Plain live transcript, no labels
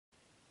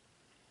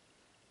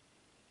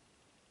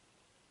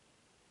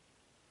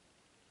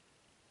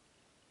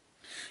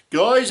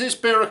Guys, it's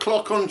beer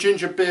o'clock on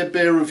Ginger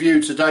Beer Review.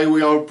 Today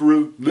we are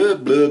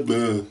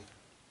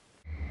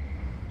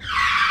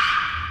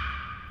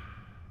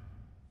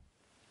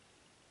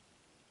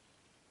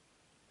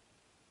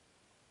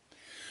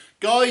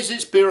Guys,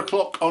 it's beer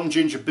o'clock on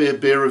Ginger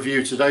Beer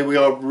Review. Today we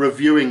are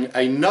reviewing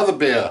another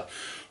beer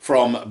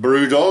from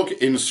BrewDog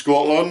in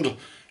Scotland.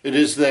 It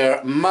is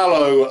their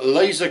Mallow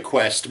Laser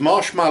Quest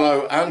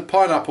Marshmallow and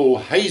Pineapple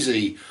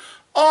Hazy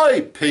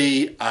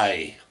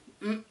IPA.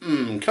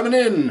 Coming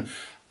in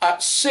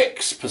at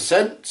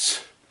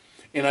 6%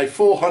 in a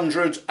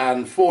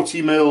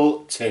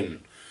 440ml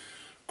tin.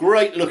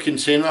 Great looking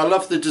tin. I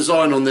love the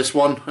design on this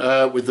one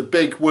with the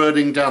big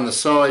wording down the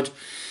side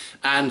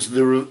and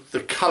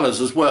the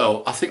colours as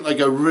well. I think they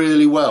go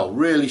really well,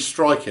 really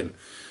striking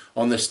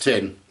on this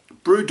tin.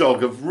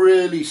 BrewDog have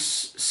really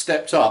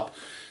stepped up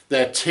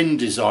their tin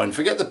design.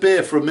 Forget the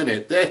beer for a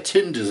minute, their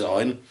tin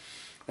design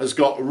has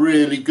got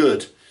really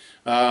good.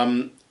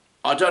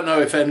 I don't know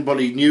if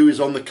anybody new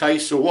is on the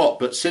case or what,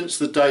 but since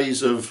the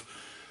days of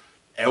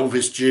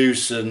Elvis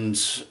Juice and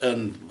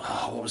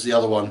what was the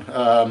other one?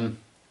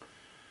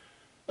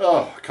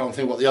 I can't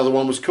think what the other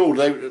one was called.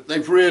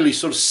 They've really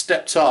sort of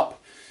stepped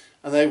up,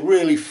 and they're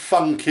really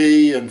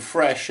funky and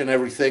fresh and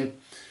everything.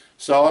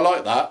 So I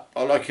like that.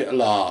 I like it a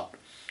lot.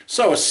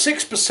 So a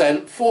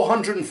 6%,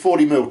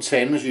 440ml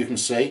tin, as you can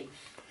see.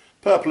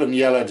 Purple and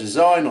yellow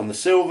design on the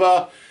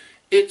silver.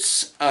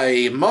 It's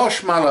a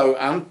marshmallow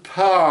and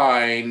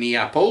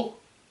pineapple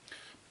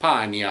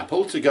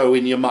to go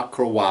in your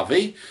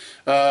makrowavi.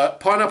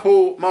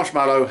 Pineapple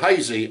Marshmallow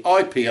Hazy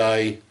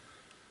IPA.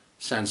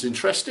 Sounds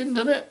interesting,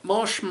 doesn't it?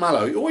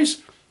 Marshmallow. You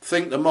always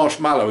think the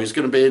marshmallow is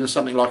going to be in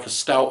something like a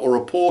stout or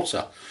a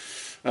porter.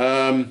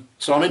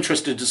 So I'm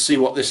interested to see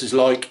what this is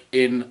like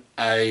in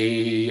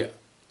a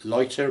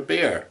lighter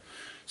beer.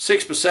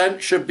 6%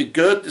 should be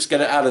good. Let's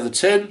get it out of the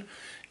tin,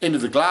 into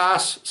the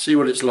glass, see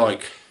what it's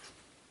like.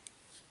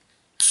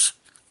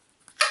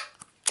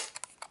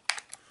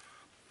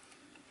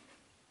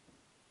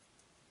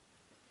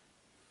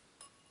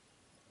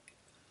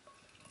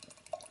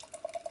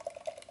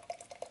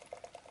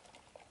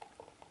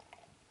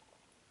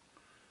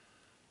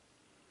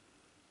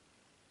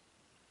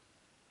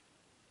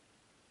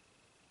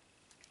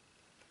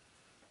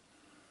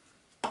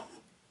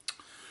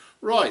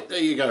 Right, there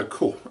you go,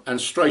 cool.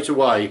 And straight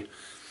away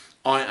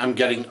I am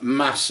getting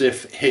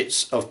massive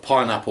hits of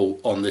pineapple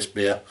on this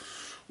beer.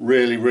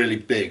 Really, really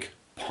big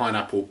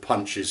pineapple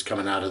punches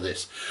coming out of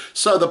this.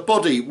 So the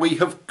body, we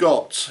have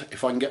got,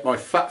 if I can get my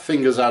fat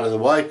fingers out of the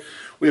way,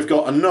 we've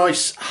got a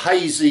nice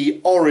hazy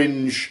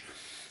orange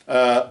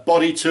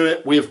body to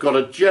it. We've got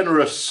a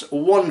generous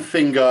one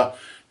finger,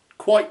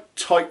 quite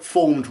tight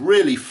formed,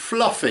 really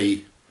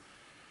fluffy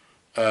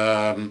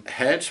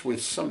head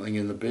with something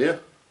in the beer.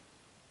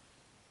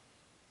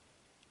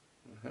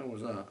 What the hell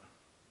was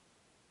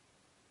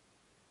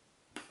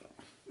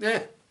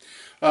that?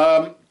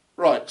 Yeah.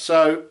 Right,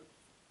 so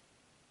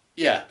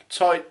yeah,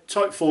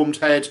 tight formed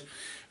head.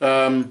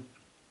 Actually,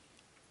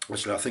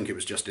 I think it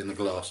was just in the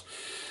glass.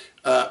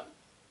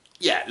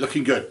 Yeah,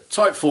 looking good.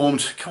 Tight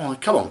formed. Come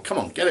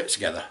on, get it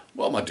together.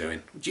 What am I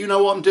doing? Do you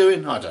know what I'm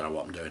doing? I don't know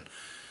what I'm doing.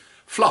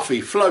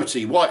 Fluffy,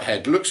 floaty, white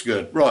head, looks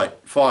good. Right,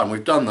 fine,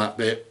 we've done that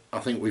bit. I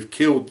think we've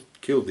killed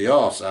the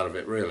arse out of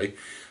it, really.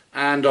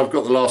 And I've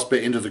got the last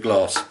bit into the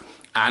glass.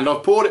 And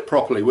I've poured it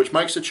properly, which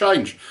makes a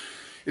change.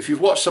 If you've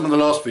watched some of the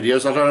last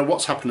videos, I don't know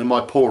what's happened in my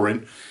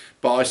pouring,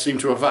 but I seem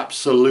to have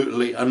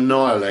absolutely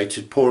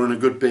annihilated pouring a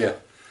good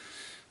beer.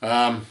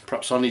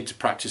 Perhaps I need to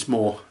practice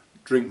more,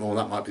 drink more,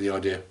 that might be the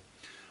idea.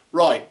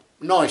 Right,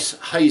 nice,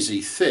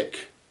 hazy,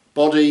 thick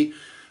body,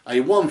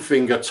 a one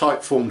finger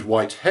tight formed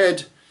white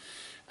head,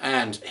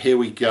 and here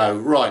we go.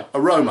 Right,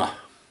 aroma.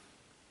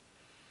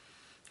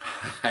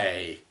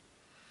 Hey.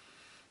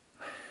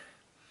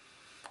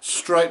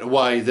 Straight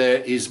away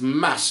there is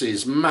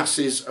masses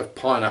of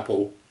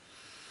pineapple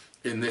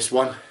in this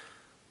one.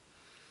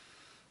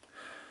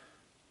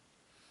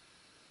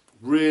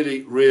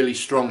 Really, really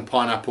strong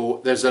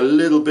pineapple. There's a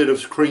little bit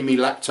of creamy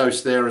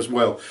lactose there as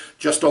well,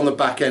 just on the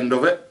back end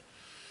of it.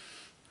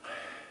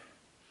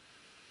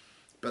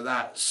 But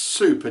that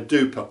super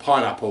duper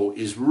pineapple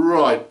is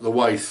right the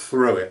way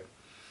through it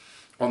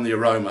on the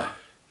aroma.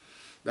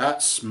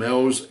 That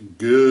smells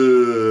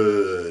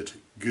good,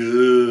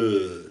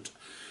 good.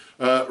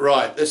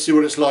 Right, let's see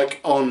what it's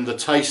like on the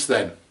taste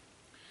then.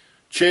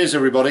 Cheers,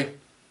 everybody.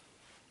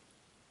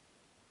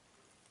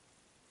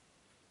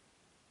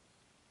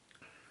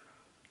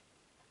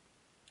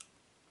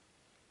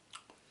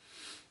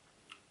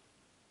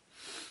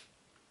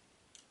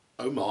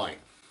 Oh my.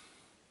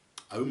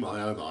 Oh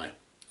my, oh my.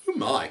 Oh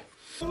my.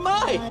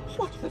 My,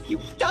 what have you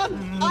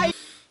done?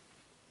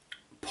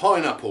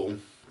 Pineapple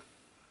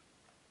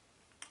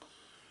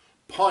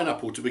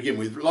to begin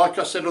with. Like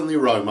I said on the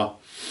aroma,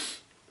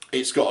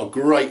 it's got a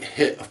great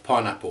hit of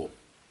pineapple.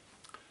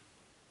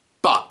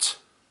 But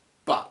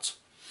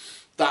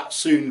that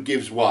soon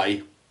gives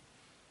way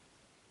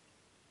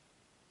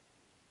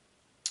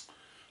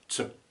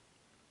to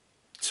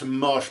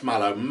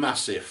marshmallow,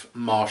 massive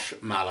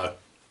marshmallow.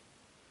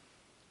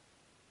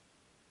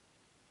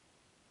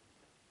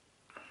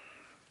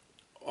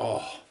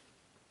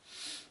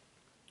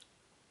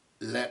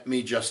 let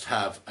me just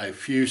have a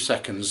few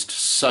seconds to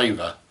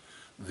savour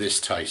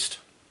this taste.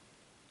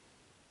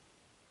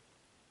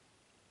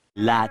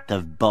 Lot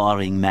of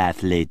boring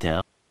math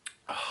later.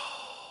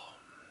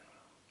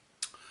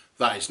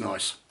 That is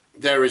nice.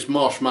 There is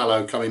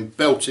marshmallow coming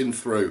belting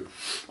through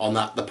on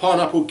that. The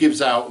pineapple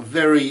gives out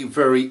very,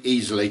 very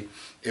easily.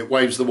 It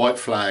waves the white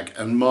flag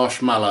and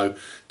marshmallow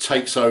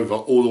takes over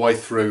all the way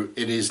through.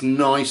 It is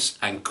nice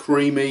and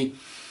creamy.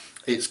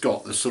 It's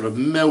got the sort of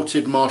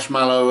melted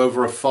marshmallow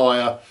over a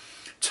fire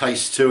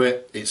taste to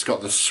it. It's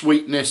got the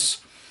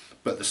sweetness,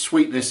 but the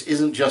sweetness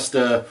isn't just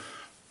a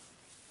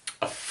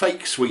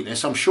fake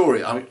sweetness. I'm sure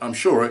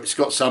it's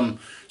got some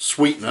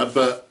sweetener,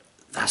 but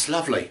that's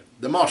lovely.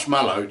 The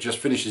marshmallow just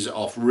finishes it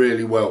off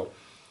really well.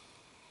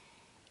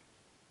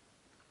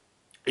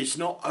 It's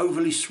not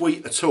overly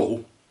sweet at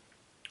all.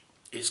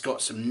 It's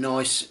got some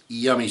nice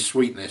yummy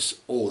sweetness.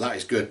 Oh, that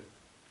is good.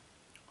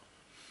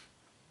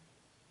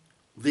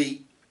 The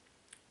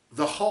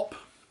hop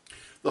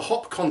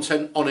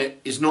content on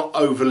it is not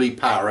overly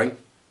powering.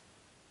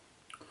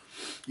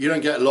 You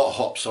don't get a lot of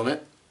hops on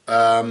it,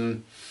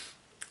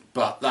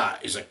 but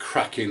that is a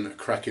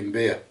cracking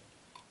beer.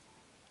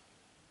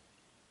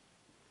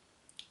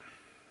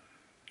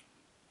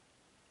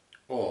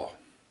 Oh,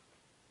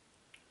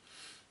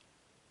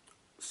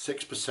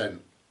 6%.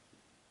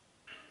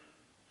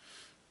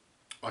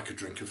 I could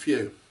drink a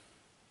few.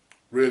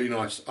 Really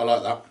nice. I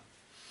like that.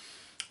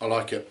 I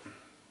like it.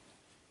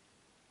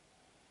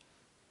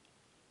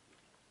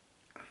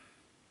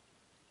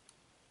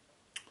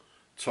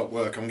 Top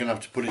work. I'm going to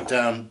have to put it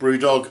down.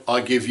 BrewDog,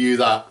 I give you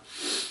that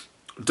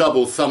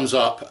double thumbs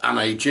up and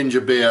a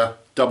ginger beer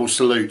double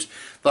salute.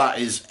 That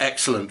is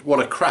excellent. What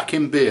a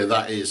cracking beer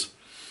that is.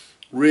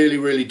 Really,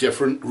 really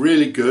different.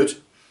 Really good.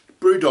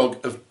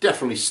 BrewDog have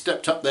definitely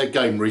stepped up their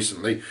game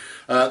recently.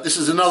 This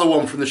is another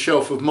one from the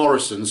shelf of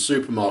Morrison's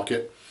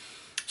supermarket.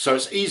 So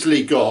it's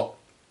easily got.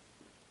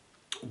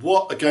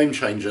 What a game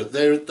changer.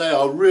 They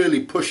are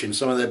really pushing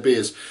some of their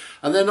beers.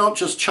 And they're not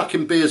just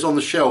chucking beers on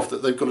the shelf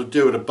that they've got to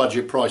do at a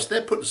budget price.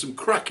 They're putting some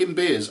cracking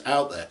beers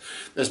out there.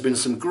 There's been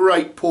some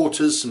great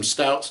porters, some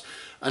stouts.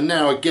 And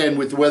now again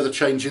with the weather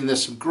changing,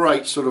 there's some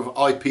great sort of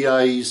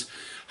IPAs,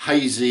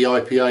 hazy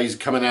IPAs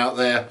coming out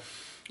there.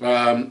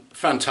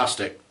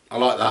 Fantastic. I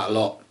like that a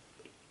lot.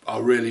 I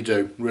really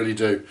do, really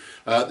do.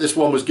 This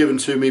one was given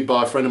to me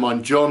by a friend of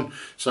mine, John.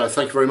 So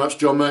thank you very much,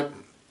 John, mate.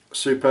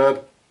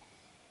 Superb.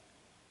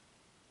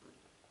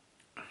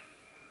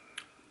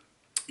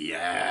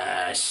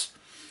 Yes,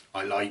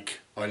 I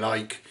like. I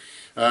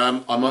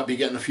might be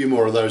getting a few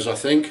more of those, I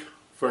think.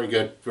 Very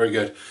good, very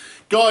good.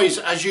 Guys,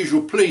 as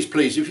usual,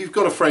 please, if you've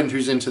got a friend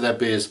who's into their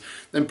beers,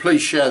 then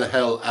please share the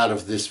hell out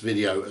of this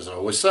video. As I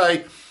always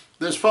say,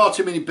 there's far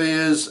too many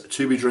beers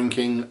to be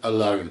drinking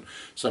alone.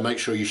 So make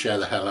sure you share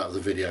the hell out of the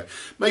video.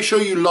 Make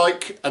sure you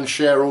like and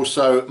share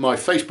also my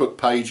Facebook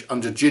page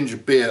under Ginger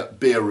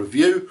Beer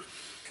Review.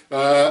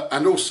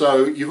 And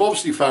also, you've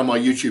obviously found my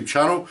YouTube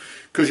channel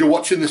because you're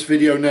watching this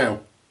video now.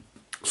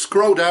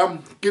 Scroll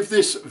down, give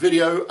this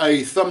video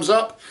a thumbs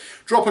up,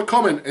 drop a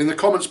comment in the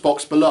comments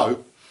box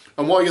below,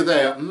 and while you're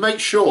there, make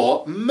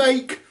sure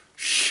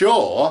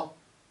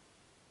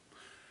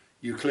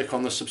you click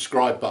on the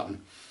subscribe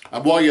button.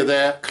 And while you're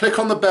there, click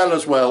on the bell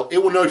as well.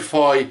 It will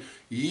notify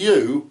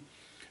you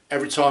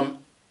every time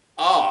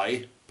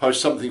I post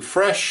something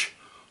fresh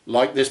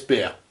like this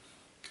beer.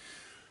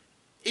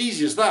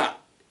 Easy as that.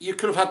 You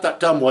could have had that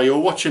done while you were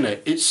watching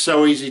it. It's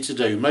so easy to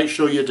do. Make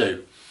sure you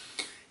do.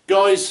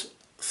 Guys,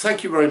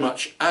 thank you very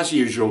much as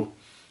usual.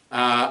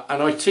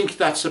 And I think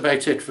that's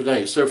about it for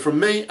today. So from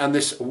me and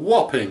this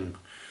whopping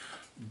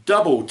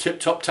double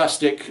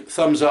tip-top-tastic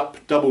thumbs up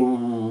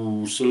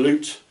double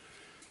salute.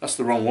 That's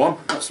the wrong one.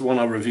 That's the one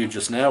I reviewed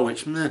just now,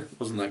 which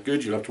wasn't that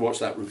good. You'll have to watch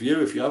that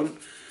review if you haven't.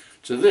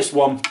 So this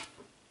one,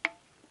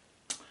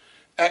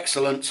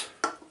 excellent,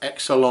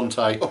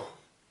 excellente. Oh,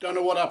 don't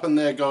know what happened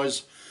there,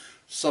 guys.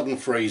 Sudden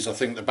freeze. I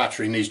think the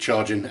battery needs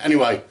charging.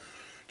 Anyway,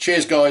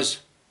 cheers,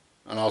 guys,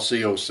 and I'll see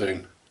you all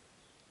soon.